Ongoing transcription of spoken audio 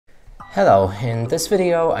Hello, in this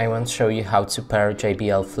video I want to show you how to pair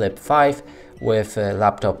JBL Flip 5 with a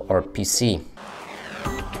laptop or PC.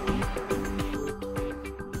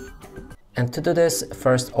 And to do this,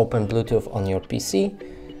 first open Bluetooth on your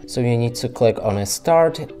PC. So you need to click on a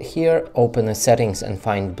start here, open the settings and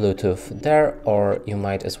find Bluetooth there, or you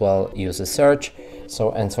might as well use a search.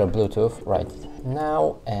 So enter Bluetooth right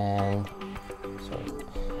now and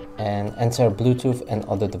enter Bluetooth and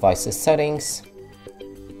other devices settings.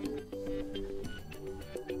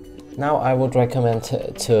 Now I would recommend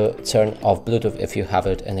to turn off Bluetooth if you have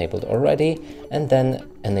it enabled already, and then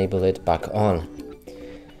enable it back on.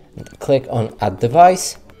 Click on Add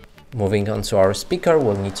Device. Moving on to our speaker,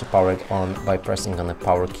 we'll need to power it on by pressing on the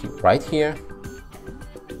power key right here.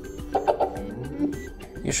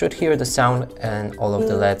 You should hear the sound and all of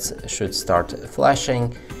the LEDs should start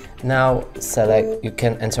flashing. Now you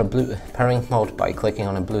can enter pairing mode by clicking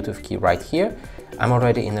on the Bluetooth key right here. I'm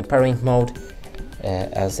already in the pairing mode,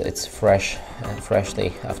 as it's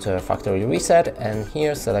freshly after factory reset, and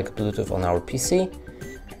here select Bluetooth on our PC.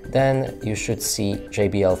 Then you should see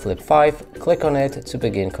JBL Flip 5, click on it to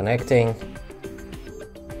begin connecting.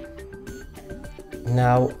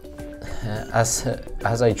 Now as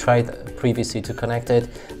I tried previously to connect it,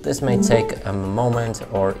 this may take a moment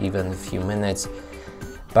or even a few minutes,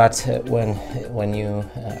 but when you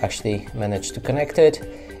actually manage to connect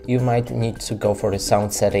it, you might need to go for the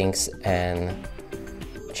sound settings and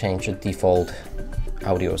change the default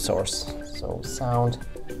audio source. So sound,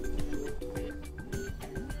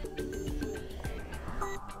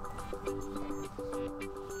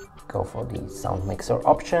 go for the sound mixer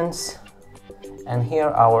options, and here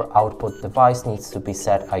our output device needs to be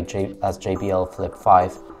set as JBL Flip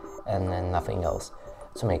 5 and then nothing else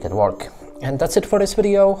to make it work. And that's it for this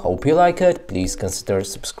video. Hope you like it. Please consider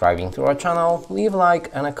subscribing to our channel, leave a like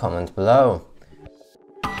and a comment below.